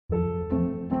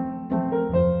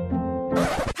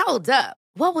Hold up.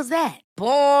 What was that?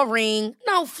 Boring.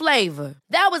 No flavor.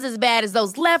 That was as bad as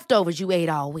those leftovers you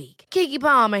ate all week. Keke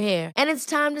Palmer here, and it's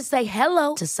time to say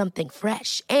hello to something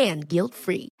fresh and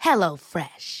guilt-free. Hello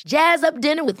Fresh. Jazz up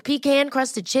dinner with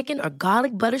pecan-crusted chicken or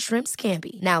garlic butter shrimp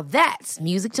scampi. Now that's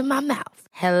music to my mouth.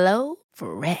 Hello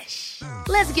Fresh.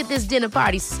 Let's get this dinner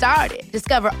party started.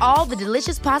 Discover all the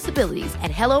delicious possibilities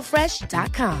at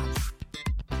hellofresh.com.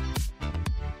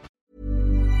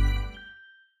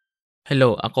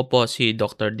 Hello, ako po si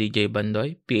Dr. DJ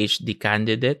Bandoy, PhD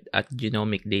candidate at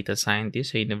Genomic Data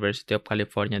Scientist sa University of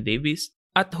California, Davis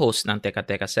at host ng Teka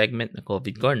Teka segment na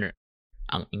COVID Corner,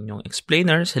 ang inyong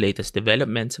explainer sa latest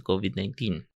developments sa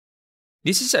COVID-19.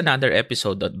 This is another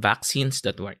episode of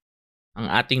Vaccines.org, ang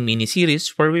ating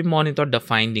mini-series where we monitor the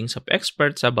findings of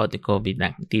experts about the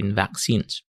COVID-19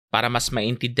 vaccines para mas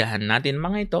maintindihan natin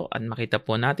mga ito at makita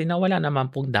po natin na wala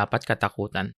naman pong dapat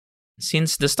katakutan.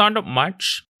 Since the start of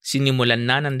March, sinimulan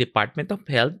na ng Department of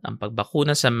Health ang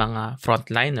pagbakuna sa mga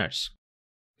frontliners.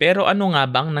 Pero ano nga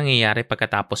bang nangyayari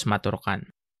pagkatapos maturukan?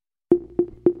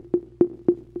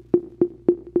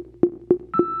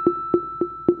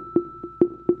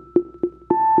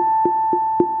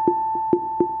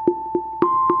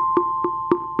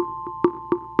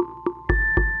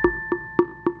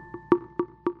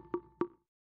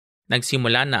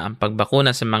 Nagsimula na ang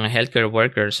pagbakuna sa mga healthcare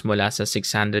workers mula sa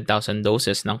 600,000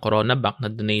 doses ng CoronaVac na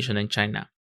donation ng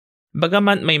China.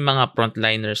 Bagaman may mga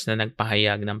frontliners na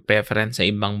nagpahayag ng preference sa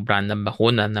ibang brand ng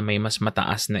bakuna na may mas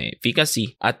mataas na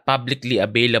efficacy at publicly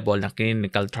available na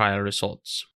clinical trial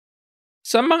results.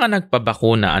 Sa mga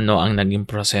nagpabakuna, ano ang naging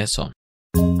proseso?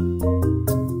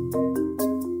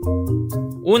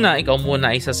 Una, ikaw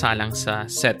muna ay sasalang sa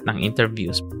set ng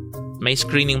interviews. May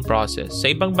screening process. Sa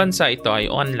ibang bansa ito ay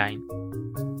online.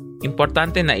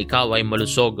 Importante na ikaw ay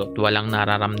malusog at walang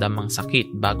nararamdamang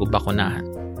sakit bago bakunahan.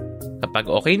 Kapag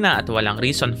okay na at walang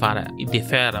reason para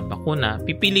i-defer ang bakuna,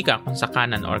 pipili ka kung sa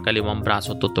kanan or kaliwang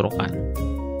braso tuturukan.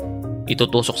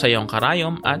 Itutusok sa iyong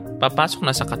karayom at papasok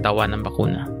na sa katawan ng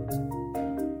bakuna.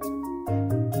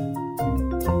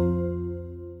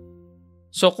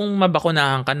 So kung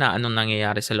mabakunahan ka na, anong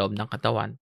nangyayari sa loob ng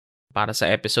katawan? Para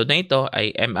sa episode na ito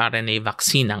ay mRNA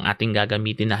vaccine ang ating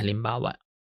gagamitin na halimbawa.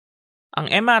 Ang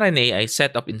mRNA ay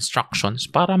set of instructions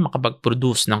para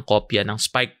makapag-produce ng kopya ng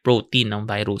spike protein ng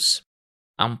virus.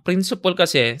 Ang principle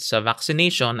kasi sa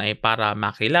vaccination ay para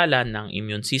makilala ng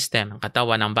immune system ang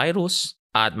katawan ng virus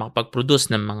at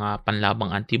makapag-produce ng mga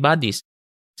panlabang antibodies.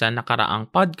 Sa nakaraang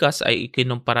podcast ay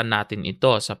ikinumpara natin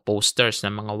ito sa posters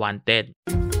ng mga wanted.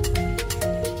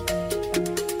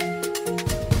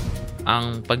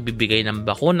 Ang pagbibigay ng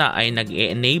bakuna ay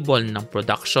nag-e-enable ng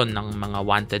production ng mga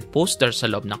wanted posters sa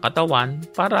loob ng katawan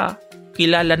para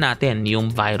kilala natin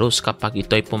yung virus kapag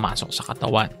ito'y pumasok sa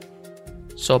katawan.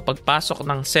 So pagpasok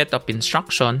ng set of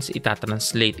instructions,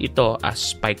 itatranslate ito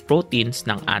as spike proteins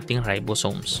ng ating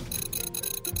ribosomes.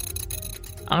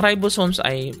 Ang ribosomes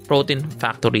ay protein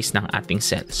factories ng ating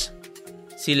cells.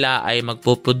 Sila ay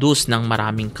magpo-produce ng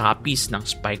maraming copies ng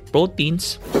spike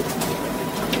proteins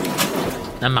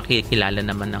na makikilala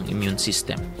naman ng immune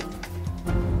system.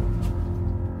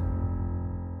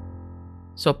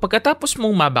 So pagkatapos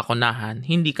mong mabakunahan,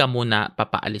 hindi ka muna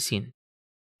papaalisin.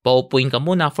 Paupuin ka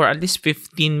muna for at least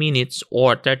 15 minutes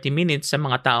or 30 minutes sa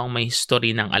mga taong may history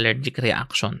ng allergic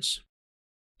reactions.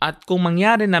 At kung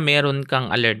mangyari na meron kang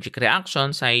allergic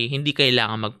reactions ay hindi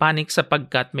kailangan magpanik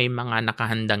sapagkat may mga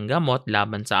nakahandang gamot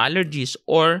laban sa allergies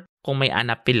or kung may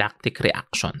anaphylactic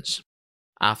reactions.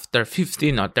 After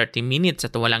 15 or 30 minutes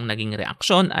at walang naging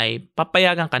reaksyon ay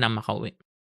papayagan ka na makauwi.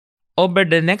 Over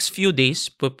the next few days,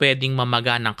 pwedeng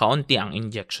mamaga ng kaunti ang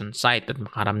injection site at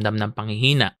makaramdam ng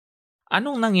panghihina.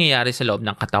 Anong nangyayari sa loob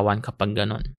ng katawan kapag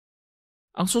ganon?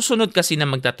 Ang susunod kasi na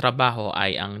magtatrabaho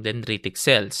ay ang dendritic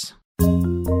cells.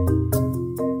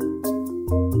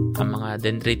 Ang mga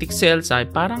dendritic cells ay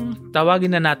parang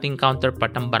tawagin na nating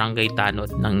counterpart ng barangay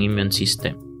tanod ng immune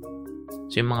system.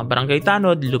 So yung mga barangay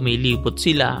tanod, lumilipot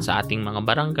sila sa ating mga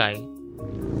barangay.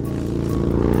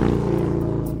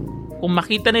 Kung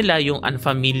makita nila yung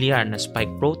unfamiliar na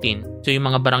spike protein, so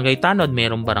yung mga barangay tanod,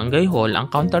 mayroong barangay hall,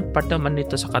 ang counterpart naman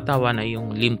nito sa katawan ay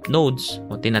yung lymph nodes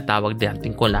o tinatawag din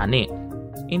nating kolani.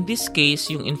 In this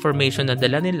case, yung information na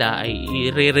dala nila ay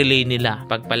i-relay nila.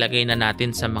 Pagpalagay na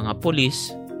natin sa mga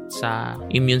pulis, sa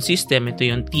immune system, ito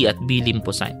yung T at B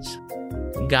lymphocytes.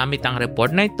 Gamit ang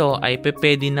report na ito ay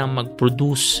pwede nang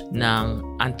mag-produce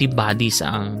ng antibodies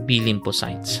ang B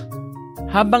lymphocytes.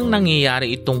 Habang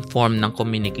nangyayari itong form ng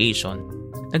communication,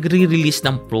 nagre-release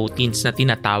ng proteins na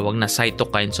tinatawag na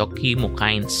cytokines o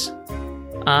chemokines.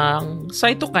 Ang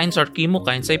cytokines or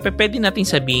chemokines ay pwede natin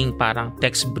sabihin parang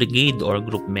text brigade or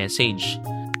group message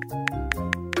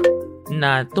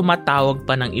na tumatawag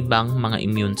pa ng ibang mga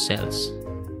immune cells.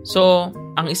 So,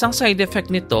 ang isang side effect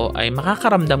nito ay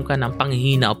makakaramdam ka ng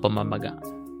panghihina o pamamaga.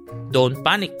 Don't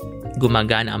panic,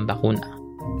 gumagana ang bakuna.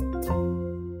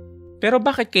 Pero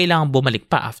bakit kailangan bumalik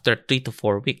pa after 3 to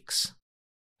 4 weeks?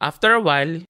 After a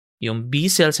while, yung B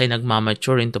cells ay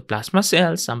nagmamature into plasma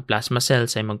cells, ang plasma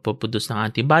cells ay magpuproduce ng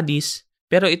antibodies,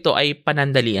 pero ito ay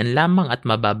panandalian lamang at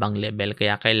mababang level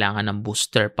kaya kailangan ng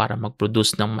booster para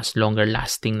mag-produce ng mas longer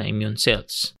lasting na immune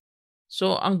cells.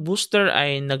 So, ang booster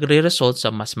ay nagre-result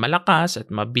sa mas malakas at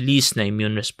mabilis na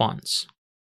immune response.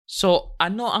 So,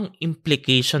 ano ang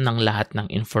implication ng lahat ng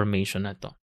information na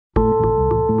to?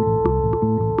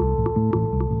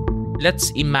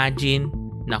 Let's imagine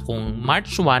na kung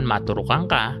March 1 maturukan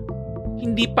ka,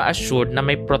 hindi pa assured na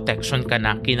may protection ka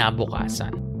na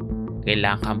kinabukasan.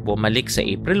 Kailangan kang bumalik sa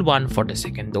April 1 for the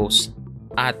second dose.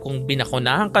 At kung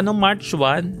binakunahan ka noong March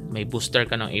 1, may booster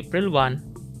ka noong April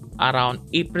 1, around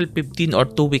April 15 or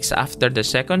 2 weeks after the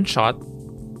second shot,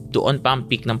 doon pa ang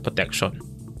peak ng protection.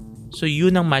 So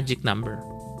yun ang magic number.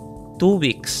 2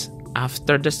 weeks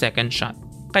after the second shot.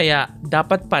 Kaya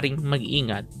dapat pa rin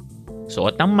mag-ingat.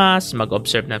 Suot ng mask,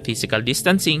 mag-observe ng physical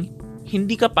distancing,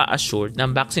 hindi ka pa assured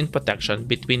ng vaccine protection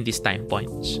between these time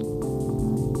points.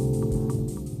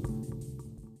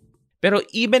 Pero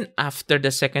even after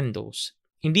the second dose,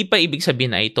 hindi pa ibig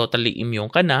sabihin ay totally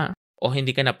immune ka na o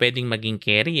hindi ka na pwedeng maging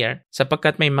carrier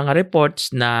sapagkat may mga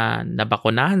reports na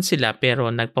nabakunahan sila pero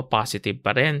nagpa-positive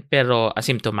pa rin pero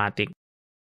asymptomatic.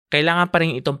 Kailangan pa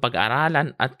rin itong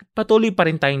pag-aralan at patuloy pa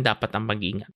rin tayong dapat ang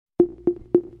mag-ingat.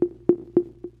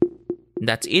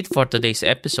 That's it for today's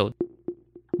episode.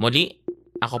 Muli,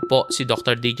 ako po si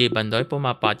Dr. DJ Bandoy po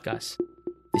podcast.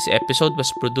 This episode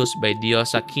was produced by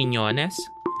Diosa Quiñones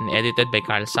and edited by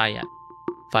Carl Sayat.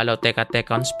 Follow Teka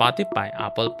Teka on Spotify,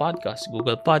 Apple Podcasts,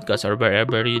 Google Podcasts, or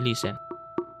wherever you listen.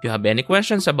 If you have any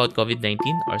questions about COVID-19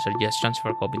 or suggestions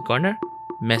for COVID Corner,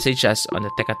 message us on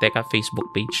the Teka Teka Facebook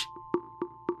page.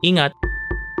 Ingat!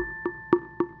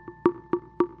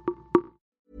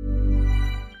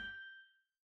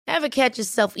 Ever catch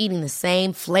yourself eating the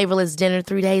same flavorless dinner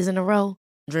 3 days in a row?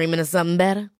 Dreaming of something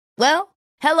better? Well,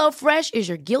 HelloFresh is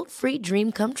your guilt-free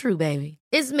dream come true, baby.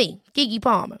 It's me, Keke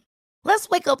Palmer. Let's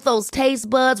wake up those taste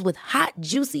buds with hot,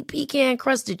 juicy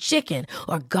pecan-crusted chicken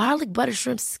or garlic butter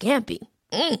shrimp scampi.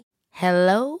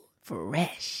 Hello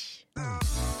Fresh.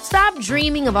 Stop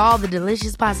dreaming of all the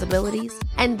delicious possibilities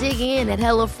and dig in at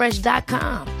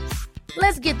HelloFresh.com.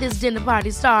 Let's get this dinner party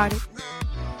started.